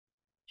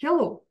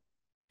Hello.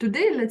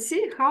 Today, let's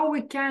see how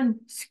we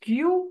can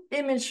skew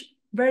image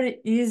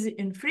very easy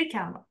in free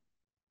Canva.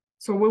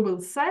 So we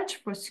will search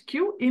for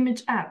Skew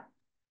image app.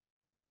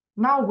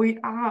 Now we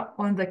are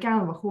on the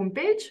Canva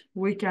homepage.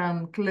 We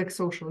can click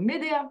social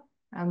media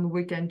and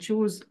we can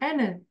choose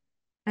any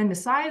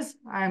size.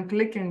 I am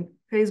clicking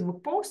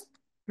Facebook post,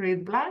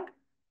 create blank.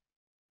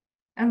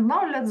 And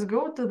now let's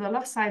go to the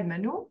left side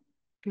menu,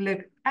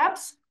 click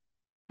apps,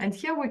 and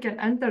here we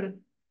can enter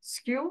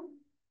Skew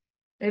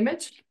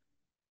image.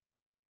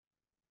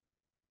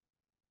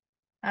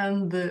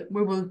 And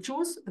we will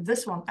choose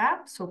this one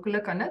app, so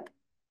click on it.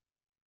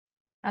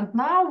 And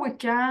now we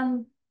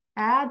can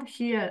add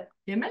here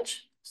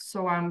image.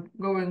 So I'm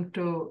going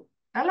to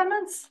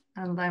elements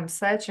and I'm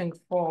searching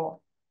for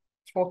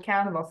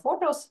Canva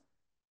photos.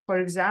 For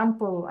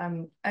example,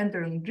 I'm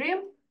entering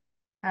dream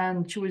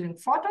and choosing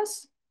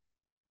photos.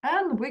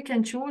 And we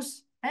can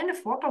choose any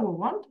photo we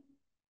want.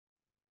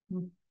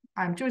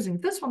 I'm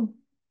choosing this one.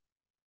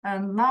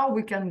 And now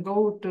we can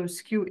go to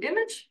Skew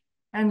image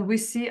and we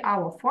see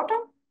our photo.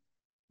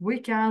 We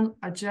can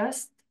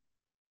adjust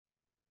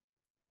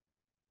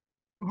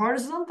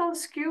horizontal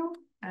skew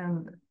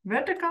and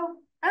vertical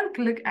and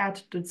click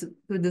add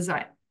to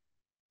design.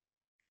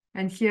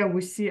 And here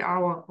we see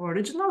our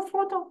original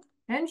photo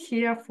and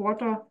here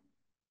photo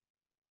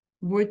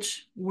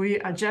which we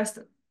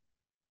adjusted.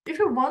 If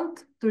you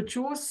want to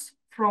choose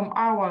from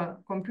our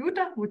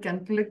computer, we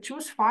can click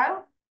choose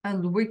file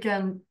and we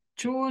can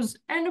choose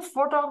any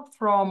photo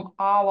from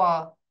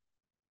our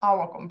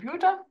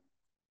computer.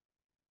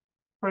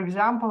 For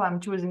example, I'm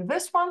choosing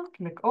this one,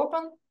 click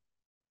open,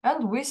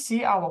 and we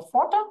see our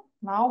photo.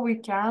 Now we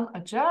can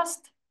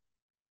adjust.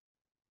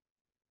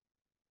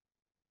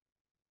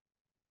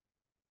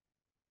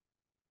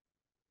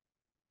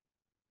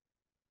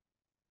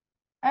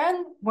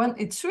 And when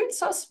it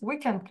suits us, we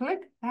can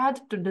click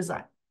add to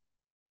design.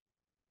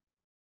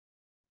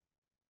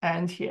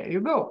 And here you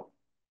go.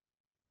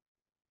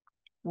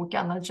 We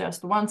can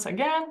adjust once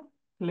again,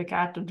 click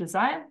add to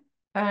design,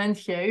 and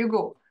here you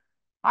go.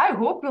 I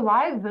hope you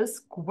like this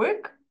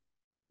quick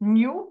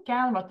new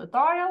Canva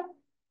tutorial.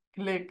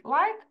 Click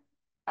like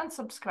and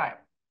subscribe.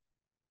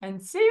 And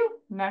see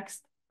you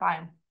next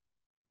time.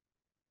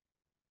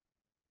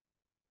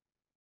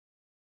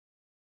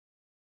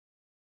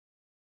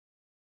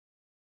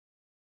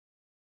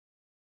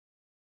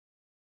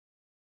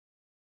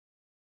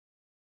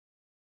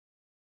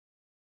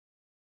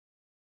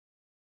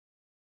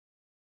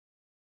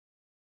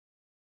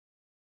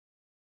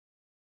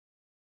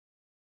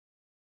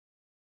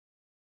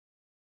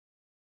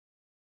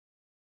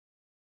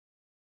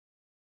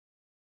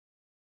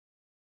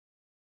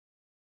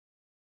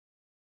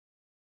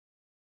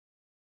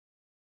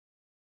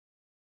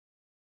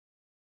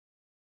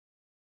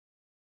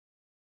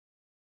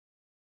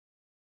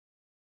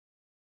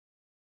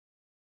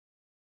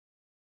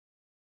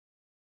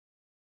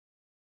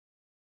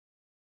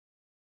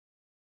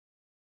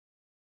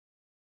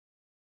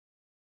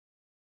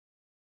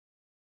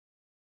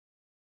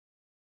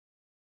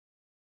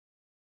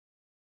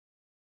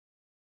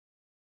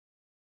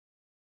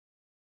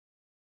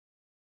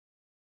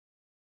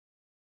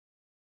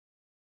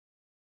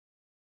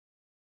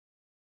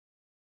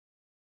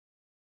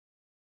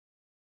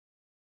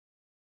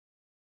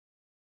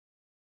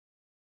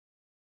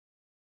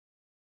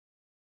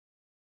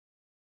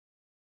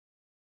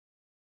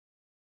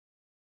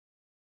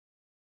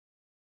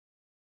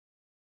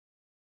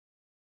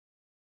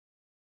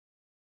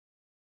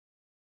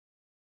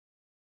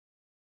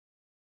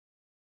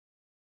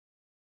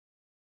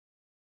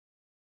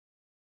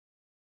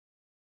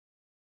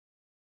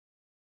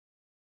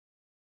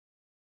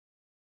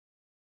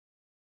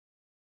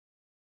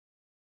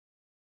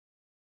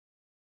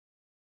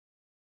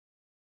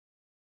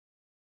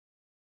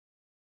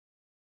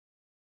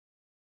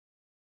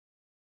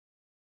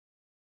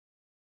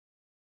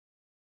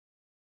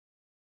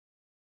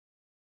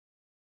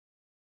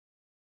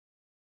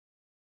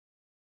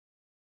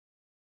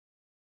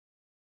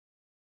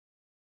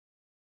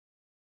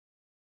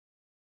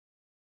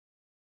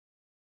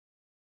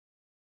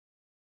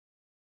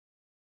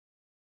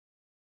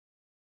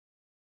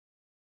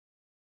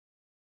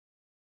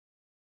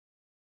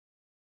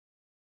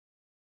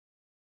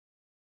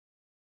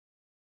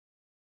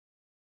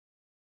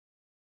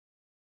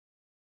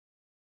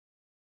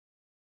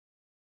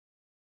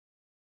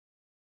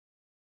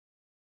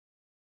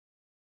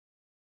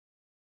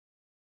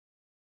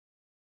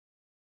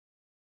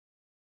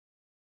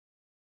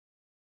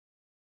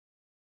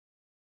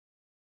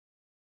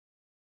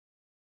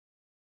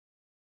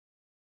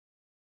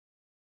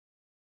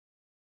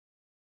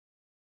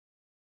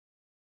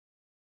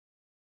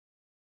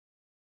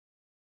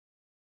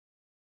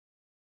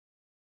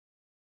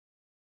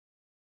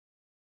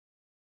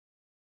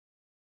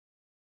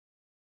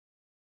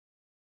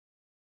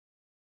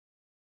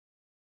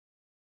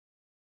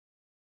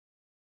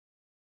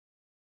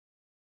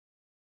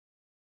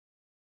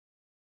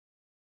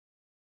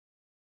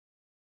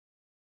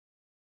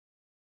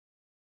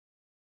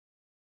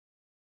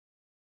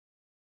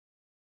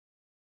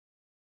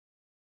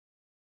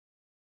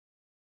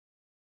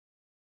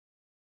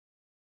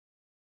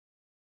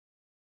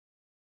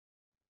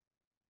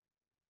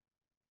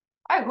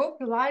 I hope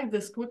you like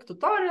this quick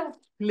tutorial.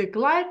 Click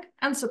like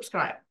and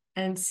subscribe,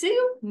 and see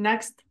you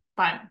next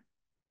time.